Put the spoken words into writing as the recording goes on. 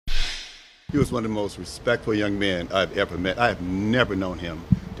He was one of the most respectful young men I've ever met. I have never known him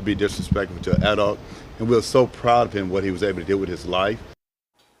to be disrespectful to an adult, and we're so proud of him, what he was able to do with his life.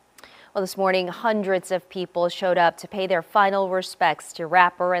 Well, this morning, hundreds of people showed up to pay their final respects to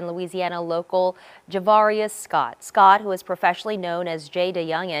rapper and Louisiana local Javarius Scott. Scott, who is professionally known as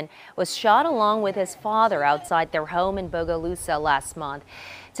JayDaYoungan, was shot along with his father outside their home in Bogalusa last month.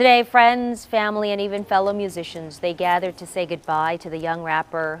 Today, friends, family, and even fellow musicians, they gathered to say goodbye to the young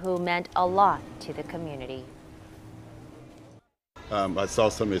rapper who meant a lot to the community. I saw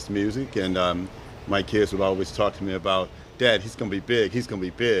some of his music, and my kids would always talk to me about, Dad, he's going to be big, he's going to be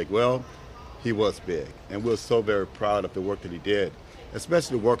big. Well, he was big, and we're so very proud of the work that he did,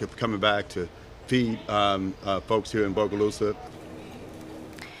 especially the work of coming back to feed folks here in Bogalusa.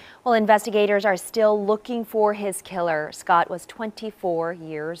 Well, investigators are still looking for his killer. Scott was 24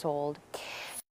 years old.